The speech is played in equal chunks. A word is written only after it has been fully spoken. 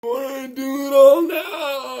I want to do it all now.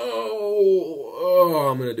 Oh,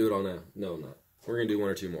 I'm going to do it all now. No, I'm not. We're going to do one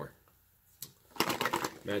or two more.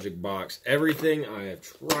 Magic box. Everything I have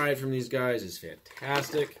tried from these guys is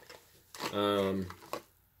fantastic. And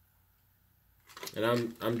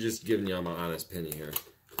I'm just giving y'all my honest opinion here.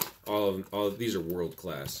 All of these are world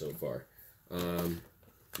class so far.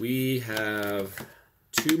 We have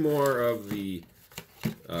two more of the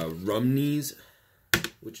Rumneys,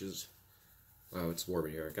 which is, wow, it's warm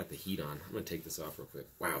in here. I got the heat on. I'm gonna take this off real quick.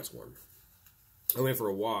 Wow, it's warm. I went for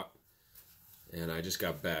a walk, and I just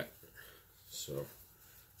got back, so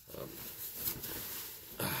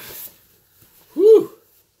whew,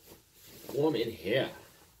 warm in here.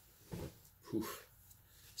 Whew.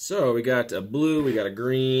 So we got a blue, we got a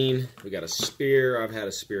green, we got a spear. I've had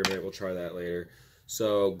a spearmint. We'll try that later.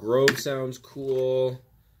 So Grove sounds cool.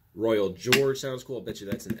 Royal George sounds cool. I bet you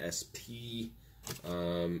that's an SP.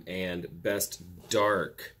 And Best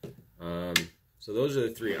Dark. So those are the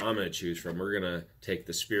three I'm going to choose from. We're going to take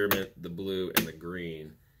the spearmint, the blue, and the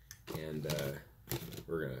green. And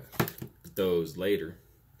we're going to put those later.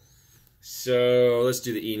 So let's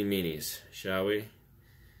do the eeny meenies, shall we?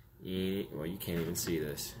 Well, you can't even see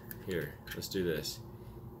this. Here, let's do this.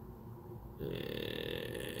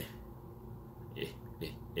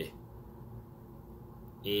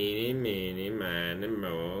 Eeny, meeny, miny,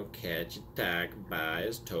 mo, catch a tiger by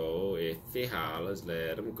his toe. If he hollers,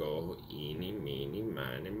 let him go. Eeny, meeny,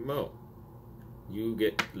 miny, mo. You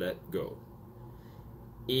get let go.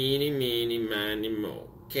 Eeny, meeny, miny,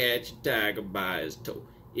 mo, catch a tiger by his toe.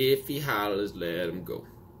 If he hollers, let him go.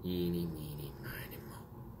 Eeny, meeny, miny, mo.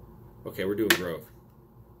 Okay, we're doing Grove.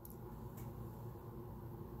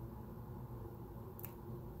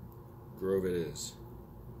 Grove it is.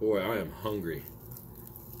 Boy, I am hungry.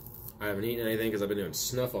 I haven't eaten anything because I've been doing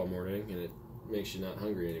Snuff all morning, and it makes you not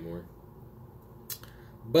hungry anymore.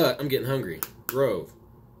 But I'm getting hungry. Grove.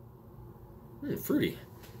 Fruity.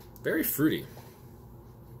 Very fruity.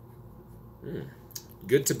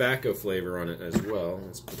 Good tobacco flavor on it as well.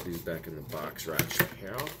 Let's put these back in the box right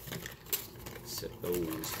here. Set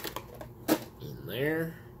those in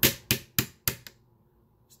there. Just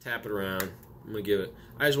tap it around. I'm going to give it...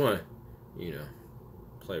 I just want to, you know,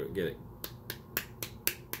 play with, get it.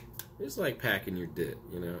 It's like packing your dip,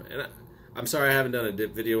 you know. And I'm sorry I haven't done a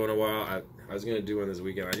dip video in a while. I was going to do one this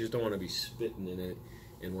weekend. I just don't want to be spitting in it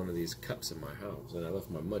in one of these cups in my house. And I left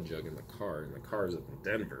my mud jug in the car. And the car's up in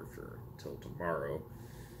Denver until tomorrow.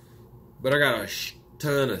 But I got a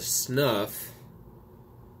ton of Snuff.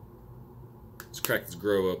 Let's crack this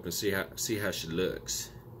Grove up and see how she looks.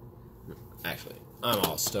 Actually, I'm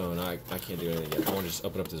all stoned. I can't do anything yet. I want to just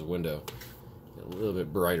open up this window. Get a little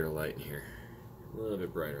bit brighter light in here. A little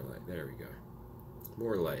bit brighter light. There we go.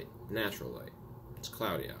 More light. Natural light. It's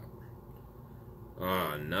cloudy out.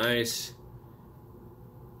 Ah, nice.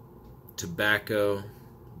 Tobacco.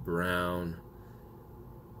 Brown.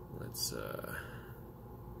 Let's get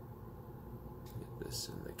this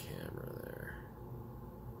in the camera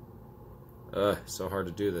there. So hard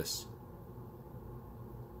to do this.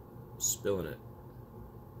 Spilling it.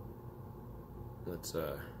 Let's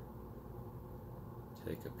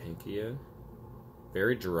take a pinky in.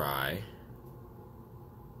 Very dry.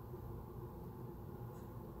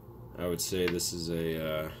 I would say this is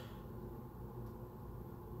a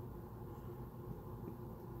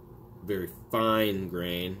very fine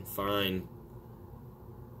grain, fine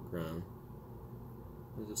ground.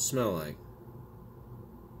 What does it smell like?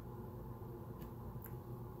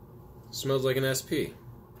 It smells like an SP.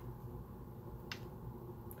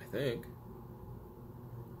 I think.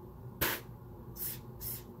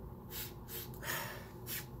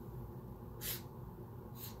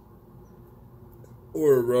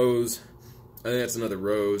 Or a rose. I think that's another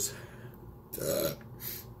rose.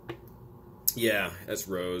 Yeah, that's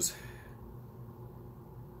rose.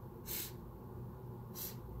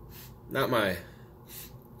 Not my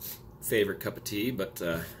favorite cup of tea, but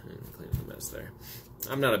clean up the mess there.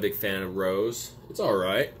 I'm not a big fan of rose. It's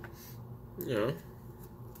alright. You know,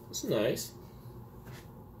 it's nice.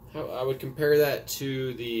 How I would compare that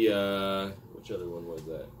to the, which other one was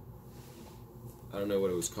that? I don't know what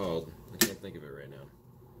it was called. I can't think of it right now.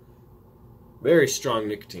 Very strong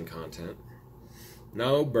nicotine content.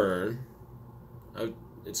 No burn.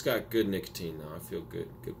 It's got good nicotine now. I feel good.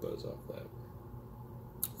 Good buzz off that.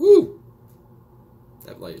 Woo!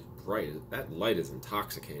 That light is bright. That light is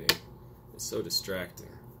intoxicating. It's so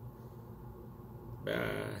distracting.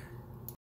 Bye.